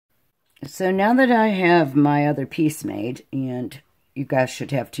So now that I have my other piece made, and you guys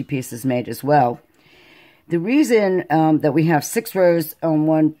should have 2 pieces made as well, the reason that we have 6 rows on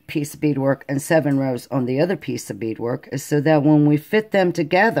one piece of beadwork and 7 rows on the other piece of beadwork is so that when we fit them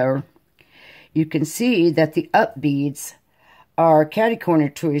together, you can see that the up beads are catty-corner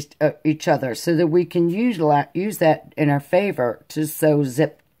to each other, so that we can use that in our favor to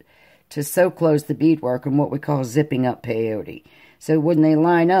sew close the beadwork and what we call zipping up peyote. So when they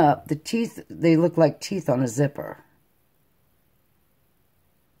line up, the teeth, they look like teeth on a zipper.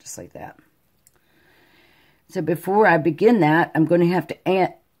 Just like that. So before I begin that, I'm going to have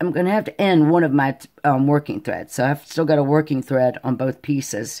to end one of my working threads. So I've still got a working thread on both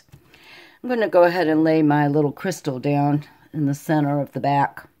pieces. I'm going to go ahead and lay my little crystal down in the center of the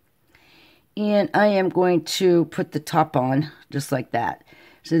back. And I am going to put the top on just like that,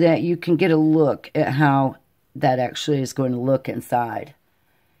 so that you can get a look at how that actually is going to look inside.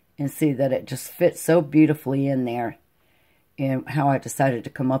 And see that it just fits so beautifully in there. And how I decided to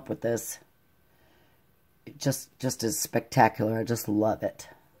come up with this. It just is spectacular. I just love it.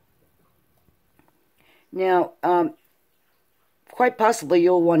 Now, quite possibly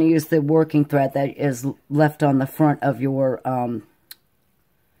you'll want to use the working thread that is left on the front of your, on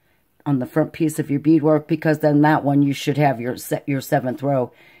the front piece of your beadwork, because then that one you should have your 7th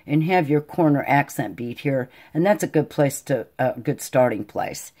row and have your corner accent bead here, and that's a good place to, a good starting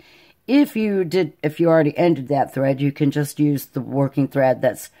place. If you already ended that thread, you can just use the working thread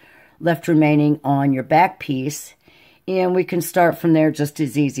that's left remaining on your back piece, and we can start from there just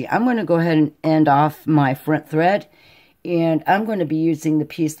as easy. I'm going to go ahead and end off my front thread, and I'm going to be using the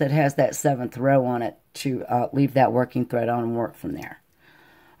piece that has that 7th row on it to leave that working thread on and work from there.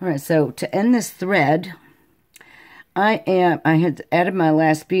 All right, so to end this thread, I had added my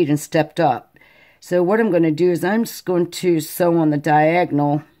last bead and stepped up. So what I'm going to do is I'm just going to sew on the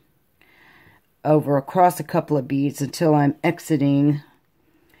diagonal over across a couple of beads until I'm exiting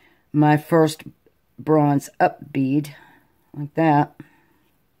my first bronze up bead, like that.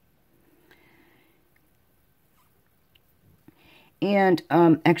 And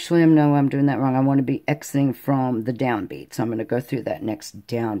actually, I'm doing that wrong. I want to be exiting from the down bead. So I'm going to go through that next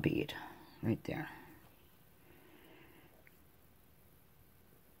down bead right there.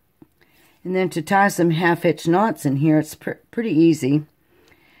 And then to tie some half-hitch knots in here, it's pretty easy.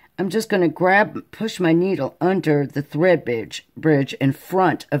 I'm just going to push my needle under the thread bridge in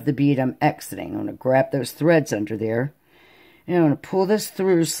front of the bead I'm exiting. I'm going to grab those threads under there. And I'm going to pull this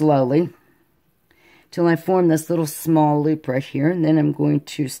through slowly till I form this little small loop right here. And then I'm going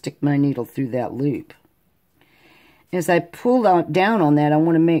to stick my needle through that loop. As I pull down on that, I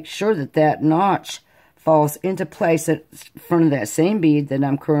want to make sure that that notch falls into place in front of that same bead that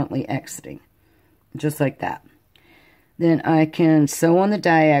I'm currently exiting. Just like that. Then I can sew on the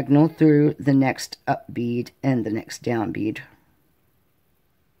diagonal through the next up bead and the next down bead.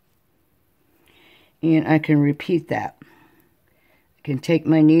 And I can repeat that. I can take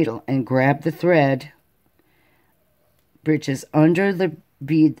my needle and grab the thread, bridges under the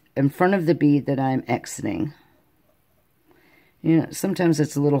bead, in front of the bead that I'm exiting. You know, sometimes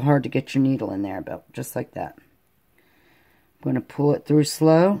it's a little hard to get your needle in there, but just like that. I'm going to pull it through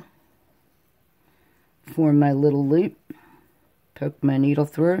slow, form my little loop, poke my needle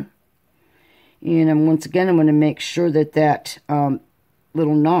through, and once again I'm going to make sure that that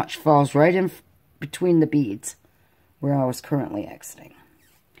little notch falls right in between the beads where I was currently exiting.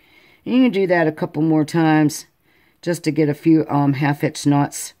 And you can do that a couple more times just to get a few half-hitch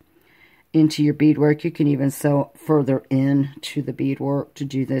knots into your beadwork. You can even sew further in to the beadwork to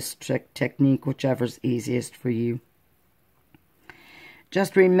do this technique, whichever's easiest for you.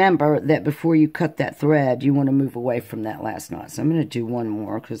 Just remember that before you cut that thread, you want to move away from that last knot. So I'm going to do one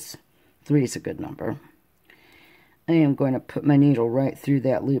more because 3 is a good number. I am going to put my needle right through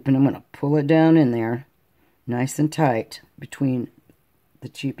that loop, and I'm going to pull it down in there nice and tight between the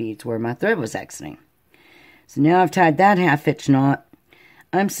 2 beads where my thread was exiting. So now I've tied that half-hitch knot.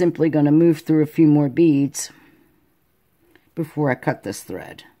 I'm simply going to move through a few more beads before I cut this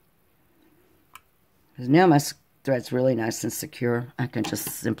thread. Because now my thread's really nice and secure. I can just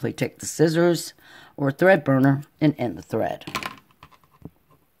simply take the scissors or thread burner and end the thread.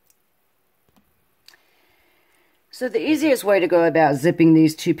 So the easiest way to go about zipping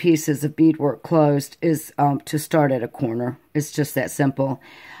these 2 pieces of beadwork closed is to start at a corner. It's just that simple.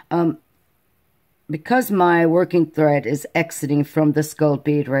 Because my working thread is exiting from this gold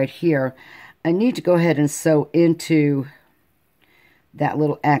bead right here, I need to go ahead and sew into that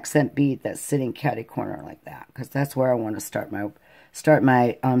little accent bead that's sitting catty corner like that, because that's where I want to start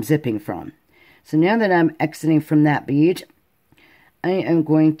my zipping from. So now that I'm exiting from that bead, I am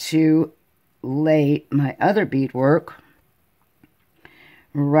going to lay my other beadwork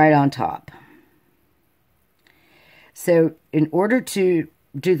right on top. So in order to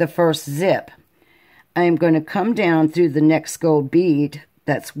do the first zip, I am going to come down through the next gold bead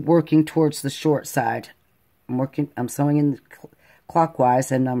that's working towards the short side. I'm sewing in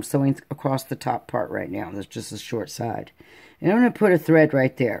clockwise, and I'm sewing across the top part right now. That's just the short side. And I'm going to put a thread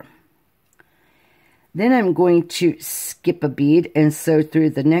right there. Then I'm going to skip a bead and sew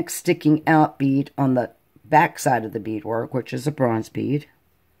through the next sticking out bead on the back side of the beadwork, which is a bronze bead.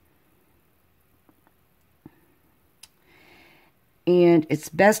 And it's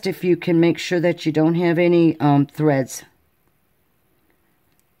best if you can make sure that you don't have any threads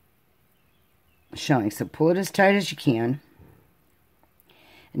showing. So pull it as tight as you can.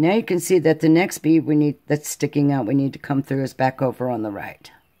 And now you can see that the next bead that's sticking out we need to come through is back over on the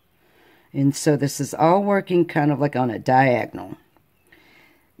right. And so this is all working kind of like on a diagonal.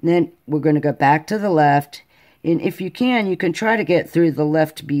 And then we're going to go back to the left. And if you can try to get through the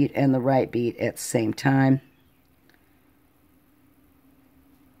left bead and the right bead at the same time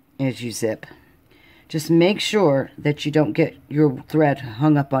as you zip. Just make sure that you don't get your thread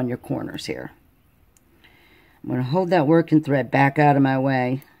hung up on your corners here. I'm going to hold that working thread back out of my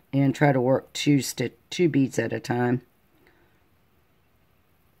way and try to work two beads at a time.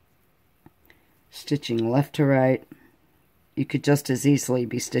 Stitching left to right. You could just as easily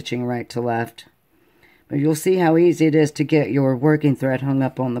be stitching right to left. But you'll see how easy it is to get your working thread hung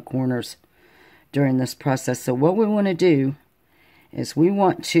up on the corners during this process. So what we want to do is we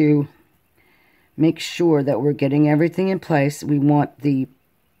want to make sure that we're getting everything in place. We want the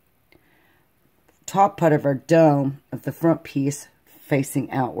top part of our dome of the front piece facing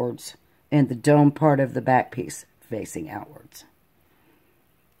outwards and the dome part of the back piece facing outwards.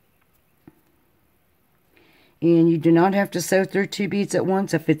 And you do not have to sew through two beads at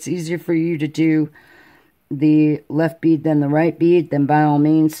once. If it's easier for you to do the left bead than the right bead, then by all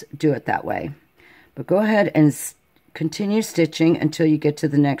means do it that way. But go ahead and continue stitching until you get to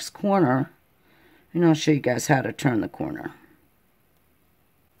the next corner, and I'll show you guys how to turn the corner.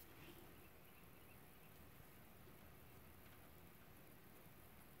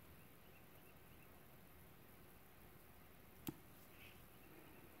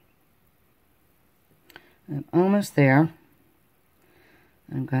 I'm almost there.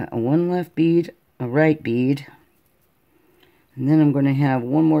 I've got one left bead, a right bead, and then I'm going to have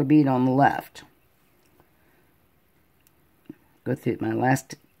one more bead on the left. Go through my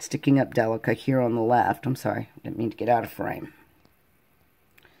last sticking up delica here on the left. I'm sorry, I didn't mean to get out of frame.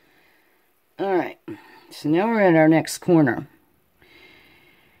 Alright, so now we're at our next corner.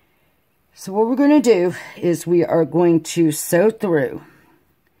 So what we're going to do is we are going to sew through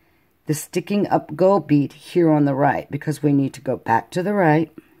the sticking up gold bead here on the right, because we need to go back to the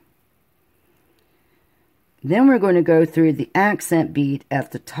right. Then we're going to go through the accent bead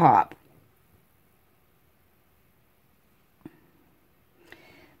at the top.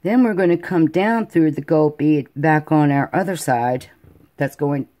 Then we're going to come down through the gold bead back on our other side that's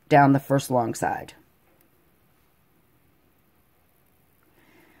going down the first long side.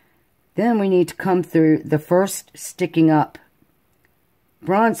 Then we need to come through the first sticking up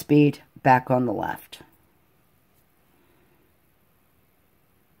bronze bead back on the left.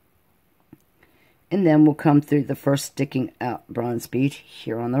 And then we'll come through the first sticking out bronze bead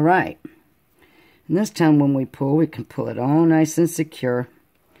here on the right. And this time when we pull, we can pull it all nice and secure.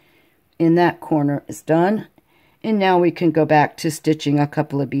 And that corner is done. And now we can go back to stitching a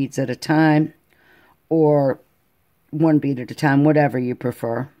couple of beads at a time, or one bead at a time, whatever you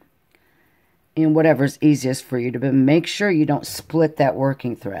prefer. And whatever's easiest for you to, but make sure you don't split that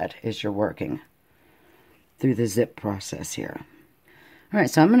working thread as you're working through the zip process here. Alright,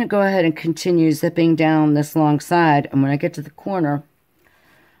 so I'm going to go ahead and continue zipping down this long side, and when I get to the corner,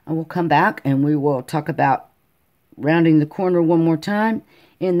 I will come back and we will talk about rounding the corner one more time,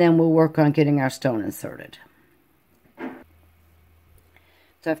 and then we'll work on getting our stone inserted.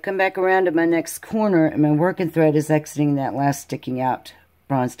 So I've come back around to my next corner, and my working thread is exiting that last sticking out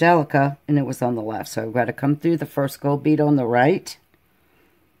bronze delica, and it was on the left. So I've got to come through the first gold bead on the right.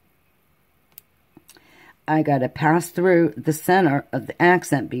 I got to pass through the center of the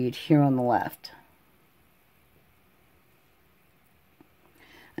accent bead here on the left.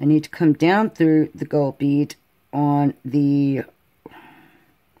 I need to come down through the gold bead on the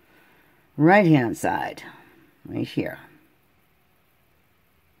right hand side, right here.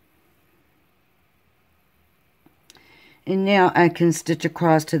 And now I can stitch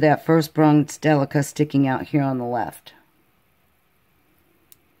across to that first bronze delica sticking out here on the left.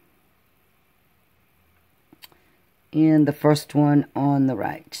 and the first one on the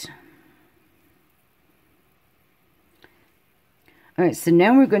right. Alright, so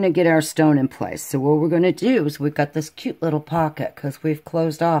now we're going to get our stone in place. So what we're going to do is we've got this cute little pocket because we've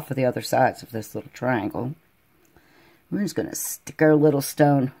closed off of the other sides of this little triangle. We're just going to stick our little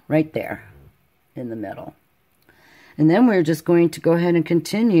stone right there in the middle. And then we're just going to go ahead and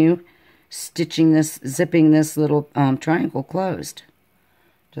continue stitching this, zipping this little triangle closed.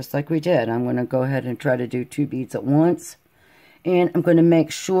 Just like we did. I'm going to go ahead and try to do 2 beads at once. And I'm going to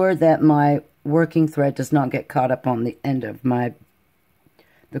make sure that my working thread does not get caught up on the end of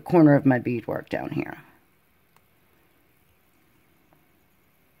the corner of my beadwork down here.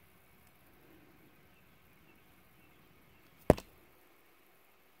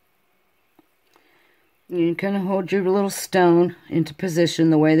 You kind of hold your little stone into position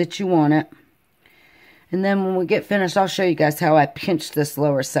the way that you want it. And then when we get finished, I'll show you guys how I pinch this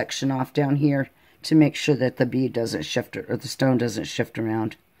lower section off down here to make sure that the bead doesn't shift, or the stone doesn't shift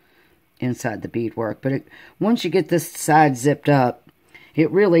around inside the beadwork. But once you get this side zipped up, it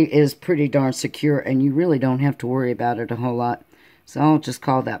really is pretty darn secure, and you really don't have to worry about it a whole lot. So I'll just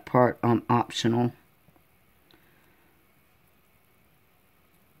call that part optional.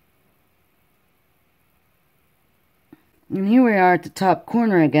 And here we are at the top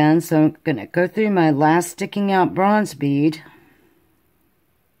corner again, so I'm going to go through my last sticking out bronze bead.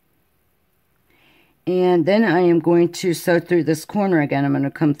 And then I am going to sew through this corner again. I'm going to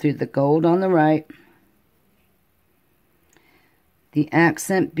come through the gold on the right, the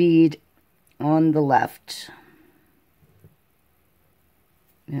accent bead on the left,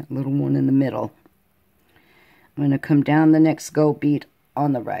 that little one in the middle. I'm going to come down the next gold bead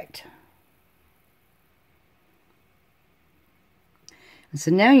on the right. So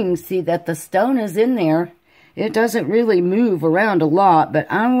now you can see that the stone is in there. It doesn't really move around a lot, but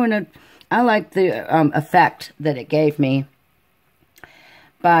I like the effect that it gave me.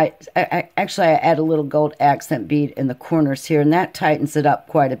 But actually, I add a little gold accent bead in the corners here, and that tightens it up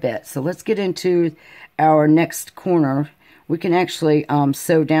quite a bit. So let's get into our next corner. We can actually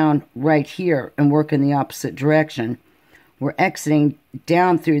sew down right here and work in the opposite direction. We're exiting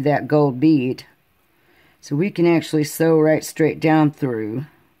down through that gold bead. So we can actually sew right straight down through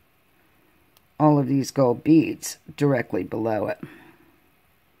all of these gold beads directly below it.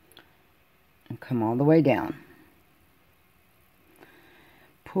 And come all the way down.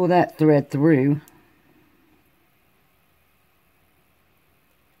 Pull that thread through.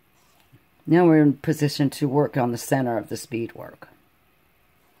 Now we're in position to work on the center of this beadwork.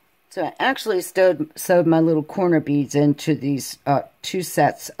 So I actually sewed my little corner beads into these 2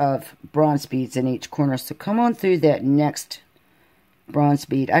 sets of bronze beads in each corner. So come on through that next bronze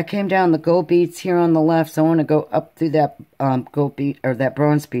bead. I came down the gold beads here on the left, so I want to go up through that gold bead, or that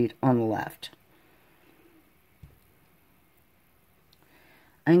bronze bead on the left.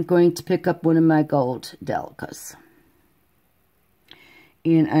 I'm going to pick up one of my gold delicas.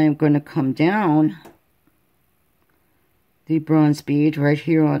 And I'm going to come down the bronze bead right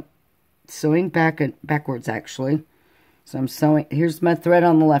here on, sewing backwards actually. So I'm sewing, here's my thread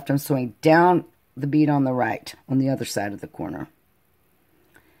on the left, I'm sewing down the bead on the right, on the other side of the corner.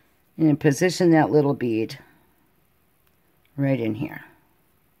 And position that little bead right in here.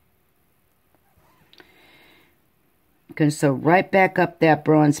 I'm going to sew right back up that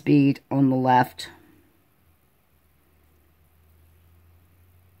bronze bead on the left.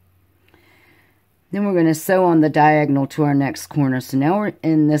 Then we're going to sew on the diagonal to our next corner. So now we're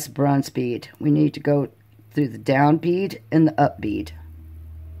in this bronze bead. We need to go through the down bead and the up bead.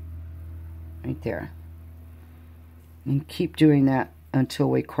 Right there. And keep doing that until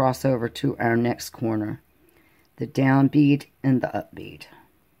we cross over to our next corner. The down bead and the up bead.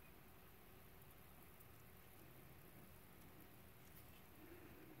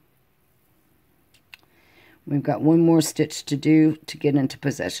 We've got one more stitch to do to get into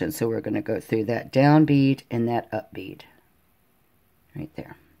position, so we're going to go through that down bead and that up bead. Right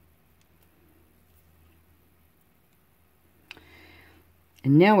there.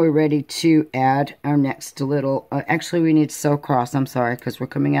 And now we're ready to add our next little, actually we need to sew across, I'm sorry, because we're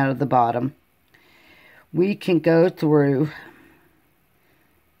coming out of the bottom. We can go through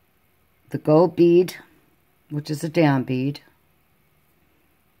the gold bead, which is a down bead.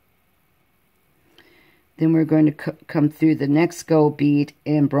 Then we're going to come through the next gold bead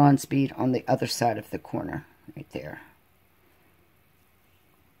and bronze bead on the other side of the corner, right there.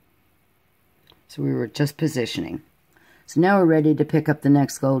 So we were just positioning. So now we're ready to pick up the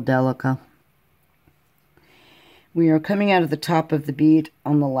next gold delica. We are coming out of the top of the bead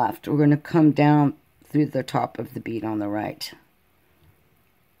on the left. We're going to come down through the top of the bead on the right.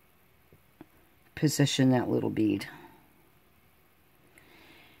 Position that little bead.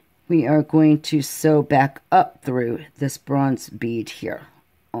 we are going to sew back up through this bronze bead here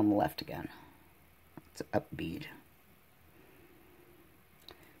on the left again. It's an up bead.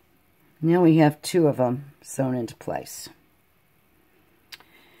 Now we have 2 of them sewn into place.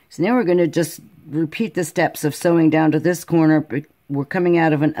 So now we're going to just repeat the steps of sewing down to this corner. We're coming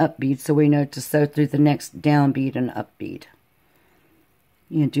out of an up bead, so we know to sew through the next down bead and up bead.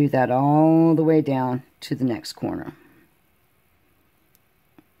 You do that all the way down to the next corner,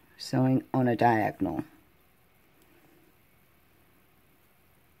 sewing on a diagonal.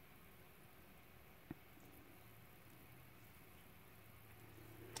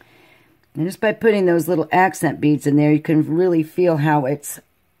 And just by putting those little accent beads in there, you can really feel how it's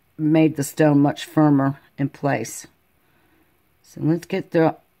made the stone much firmer in place. So let's get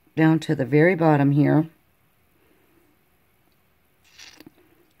down to the very bottom here.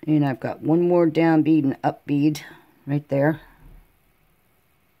 And I've got 1 more down bead and up bead right there.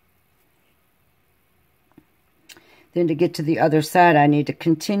 Then to get to the other side, I need to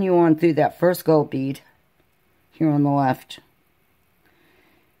continue on through that first gold bead here on the left.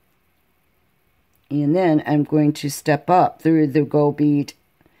 And then I'm going to step up through the gold bead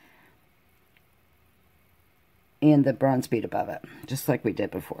and the bronze bead above it, just like we did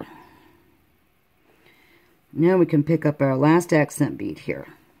before. Now we can pick up our last accent bead here.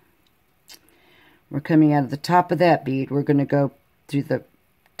 We're coming out of the top of that bead. We're going to go through the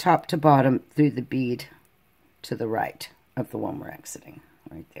top to bottom through the bead to the right of the one we're exiting,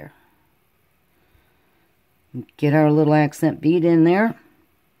 right there. Get our little accent bead in there.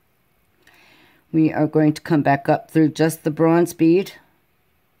 We are going to come back up through just the bronze bead.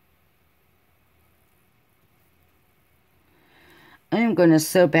 I am going to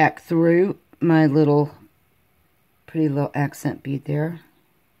sew back through my pretty little accent bead there.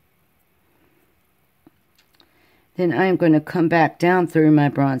 Then I am going to come back down through my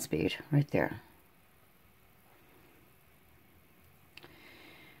bronze bead right there.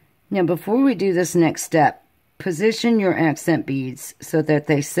 Now before we do this next step, position your accent beads so that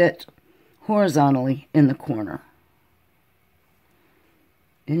they sit horizontally in the corner.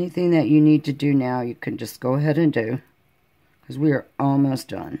 Anything that you need to do now, you can just go ahead and do, because we are almost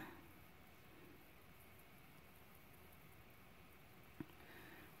done.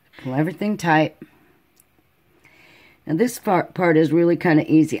 Pull everything tight. Now this part is really kind of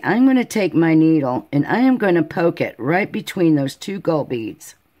easy. I'm going to take my needle and I am going to poke it right between those 2 gold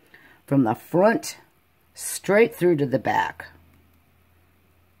beads, from the front straight through to the back.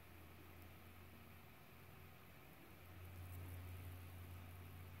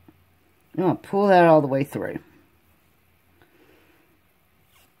 I'm going to pull that all the way through.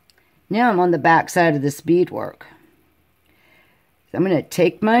 Now I'm on the back side of this beadwork. So I'm going to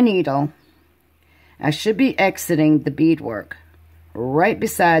take my needle. I should be exiting the beadwork right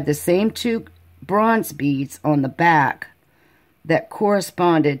beside the same 2 bronze beads on the back that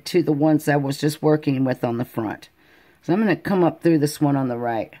corresponded to the ones I was just working with on the front. So I'm going to come up through this one on the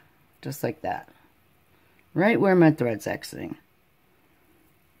right, just like that, right where my thread's exiting.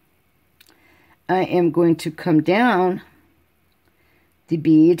 I am going to come down the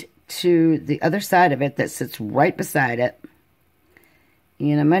bead to the other side of it that sits right beside it.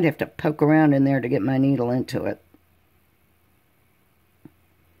 And I might have to poke around in there to get my needle into it.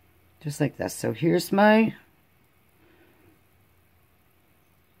 Just like this. So here's my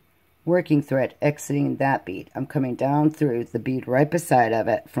working thread exiting that bead. I'm coming down through the bead right beside of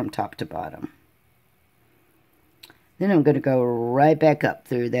it from top to bottom. Then I'm going to go right back up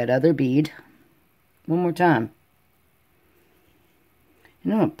through that other bead. One more time.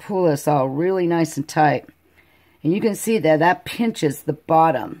 And I'm going to pull this all really nice and tight. And you can see that pinches the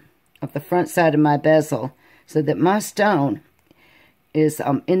bottom of the front side of my bezel so that my stone is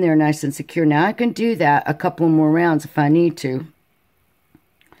in there nice and secure. Now I can do that a couple more rounds if I need to.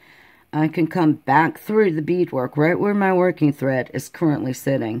 I can come back through the beadwork right where my working thread is currently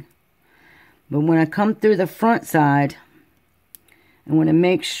sitting. But when I come through the front side, I want to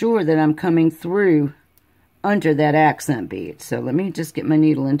make sure that I'm coming through under that accent bead. So let me just get my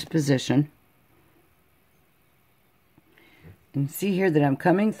needle into position. And see here that I'm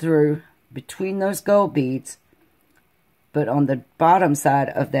coming through between those gold beads, but on the bottom side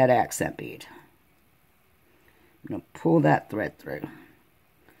of that accent bead. I'm going to pull that thread through.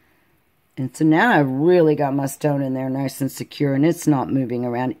 And so now I've really got my stone in there nice and secure, and it's not moving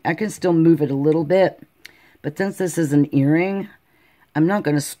around. I can still move it a little bit, but since this is an earring, I'm not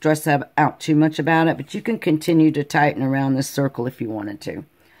going to stress out too much about it, but you can continue to tighten around this circle if you wanted to.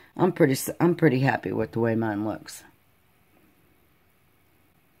 I'm pretty happy with the way mine looks.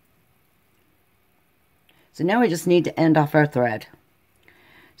 So now we just need to end off our thread.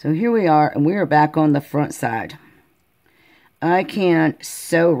 So here we are, and we are back on the front side. I can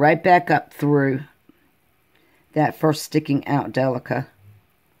sew right back up through that first sticking out delica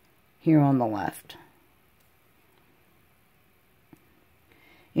here on the left.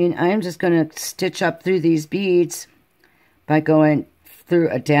 And I am just going to stitch up through these beads by going through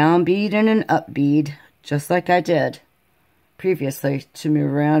a down bead and an up bead, just like I did previously, to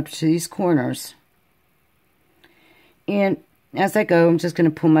move around to these corners. And as I go, I'm just going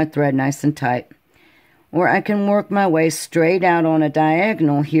to pull my thread nice and tight. Or I can work my way straight out on a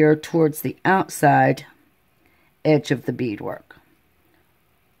diagonal here towards the outside edge of the beadwork.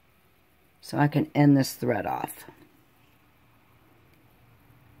 So I can end this thread off.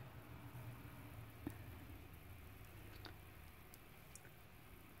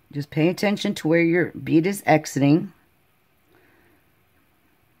 Just pay attention to where your bead is exiting.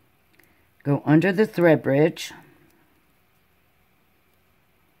 Go under the thread bridge.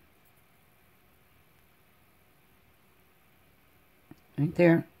 Right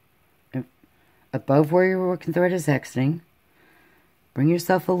there. Above where your working thread is exiting. Bring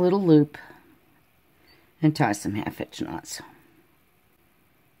yourself a little loop and tie some half-hitch knots.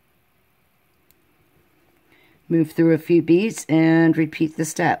 Move through a few beads and repeat the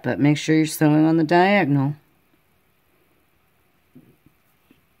step, but make sure you're sewing on the diagonal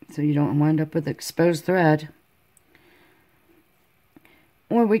so you don't wind up with exposed thread.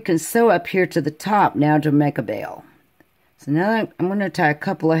 Or we can sew up here to the top now to make a bail. So now I'm going to tie a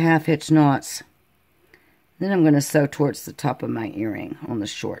couple of half-hitch knots. Then I'm going to sew towards the top of my earring on the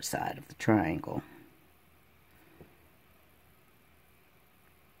short side of the triangle.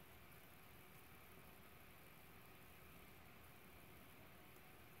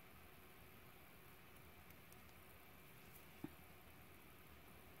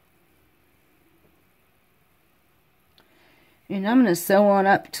 And I'm going to sew on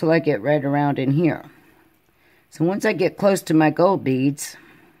up till I get right around in here. So once I get close to my gold beads,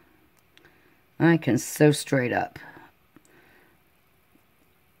 I can sew straight up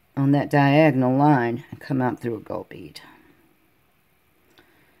on that diagonal line and come out through a gold bead.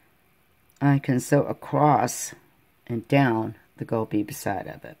 I can sew across and down the gold bead beside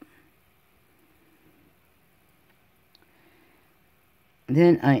of it.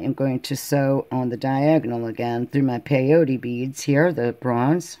 Then I am going to sew on the diagonal again through my peyote beads here, the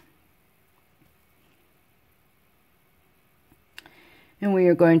bronze. And we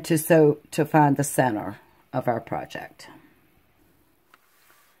are going to sew to find the center of our project.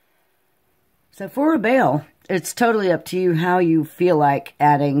 So for a bail, it's totally up to you how you feel like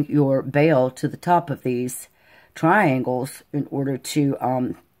adding your bail to the top of these triangles in order to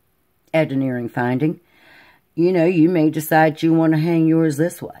add an earring finding. You know, you may decide you want to hang yours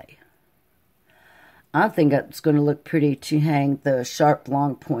this way. I think it's going to look pretty to hang the sharp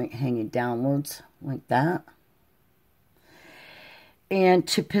long point hanging downwards like that. And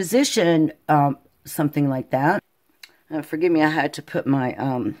to position something like that, forgive me, I had to put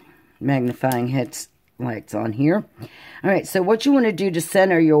my magnifying headlights on here. All right, so what you want to do to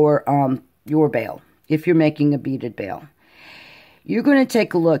center your bail, if you're making a beaded bail, you're going to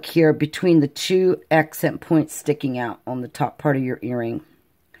take a look here between the two accent points sticking out on the top part of your earring,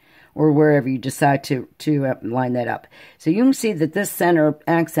 or wherever you decide to line that up. So you can see that this center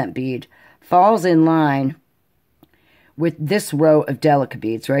accent bead falls in line with this row of delica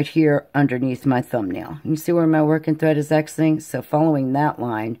beads right here underneath my thumbnail. You see where my working thread is exiting? So following that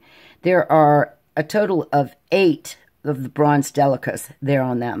line, there are a total of 8 of the bronze delicas there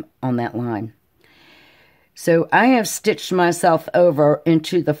on that line. So I have stitched myself over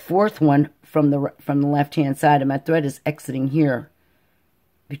into the 4th one from the left-hand side, and my thread is exiting here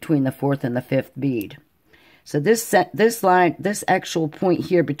between the 4th and the 5th bead. So this actual point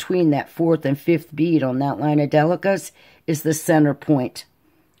here between that 4th and 5th bead on that line of delicas is the center point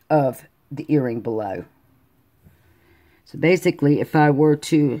of the earring below. So basically, if I were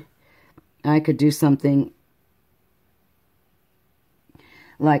to, I could do something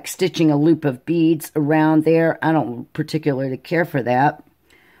like stitching a loop of beads around there. I don't particularly care for that.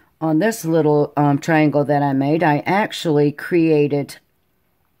 On this little triangle that I made, I actually created,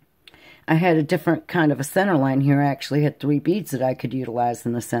 I had a different kind of a center line here. I actually had 3 beads that I could utilize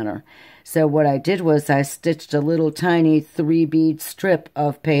in the center. So what I did was I stitched a little tiny 3-bead strip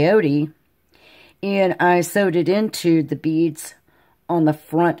of peyote, and I sewed it into the beads on the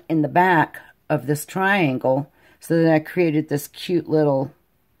front and the back of this triangle, so that I created this cute little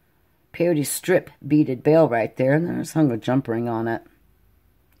peyote strip beaded bail right there, and then I just hung a jump ring on it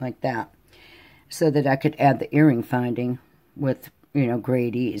like that, so that I could add the earring finding with, you know,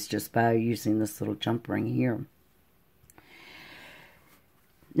 great ease just by using this little jump ring here.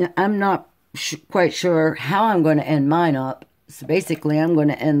 Now, I'm not quite sure how I'm going to end mine up. So basically, I'm going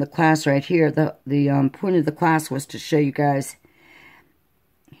to end the class right here. The point of the class was to show you guys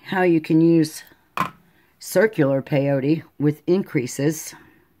how you can use circular peyote with increases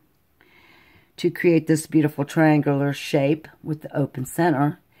to create this beautiful triangular shape with the open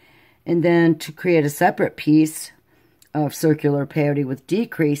center. And then to create a separate piece of circular peyote with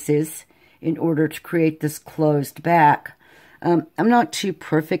decreases in order to create this closed back. I'm not too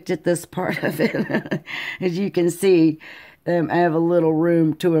perfect at this part of it. As you can see, I have a little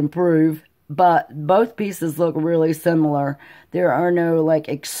room to improve, but both pieces look really similar. There are no like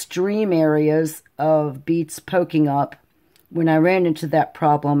extreme areas of beads poking up. When I ran into that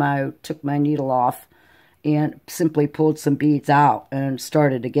problem, I took my needle off and simply pulled some beads out and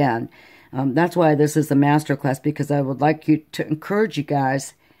started again. That's why this is a masterclass, because I would like you to encourage you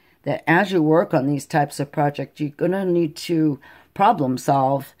guys that as you work on these types of projects, you're going to need to problem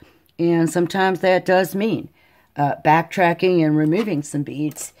solve. And sometimes that does mean backtracking and removing some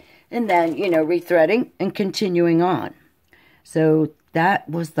beads. And then, you know, rethreading and continuing on. So that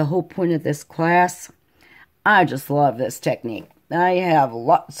was the whole point of this class. I just love this technique. I have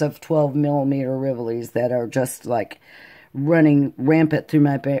lots of 12mm Rivolis that are just like running rampant through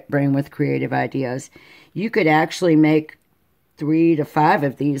my brain with creative ideas. You could actually make 3 to 5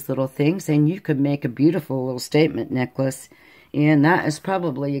 of these little things, and you could make a beautiful little statement necklace. And that is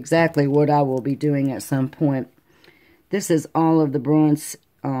probably exactly what I will be doing at some point. This is all of the bronze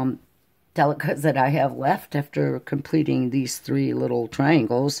delicates that I have left after completing these 3 little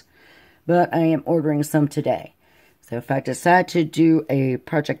triangles. But I am ordering some today. So if I decide to do a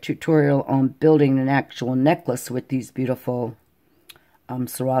project tutorial on building an actual necklace with these beautiful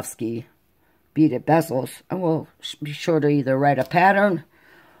Swarovski beaded bezels, I will be sure to either write a pattern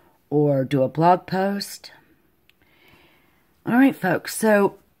or do a blog post. Alright folks,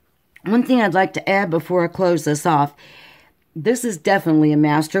 so one thing I'd like to add before I close this off, this is definitely a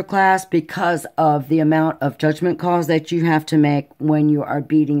master class because of the amount of judgment calls that you have to make when you are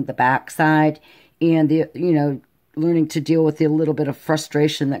beading the backside, and the, you know, learning to deal with the little bit of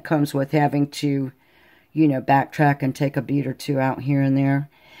frustration that comes with having to, you know, backtrack and take a bead or 2 out here and there.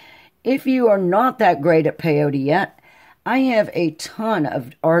 If you are not that great at peyote yet, I have a ton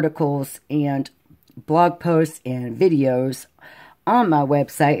of articles and blog posts and videos on my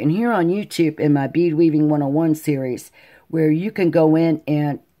website and here on YouTube in my Bead Weaving 101 series, where you can go in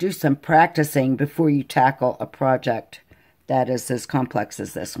and do some practicing before you tackle a project that is as complex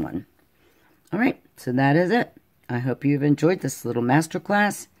as this one. All right, so that is it. I hope you've enjoyed this little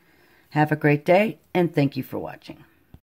masterclass. Have a great day, and thank you for watching.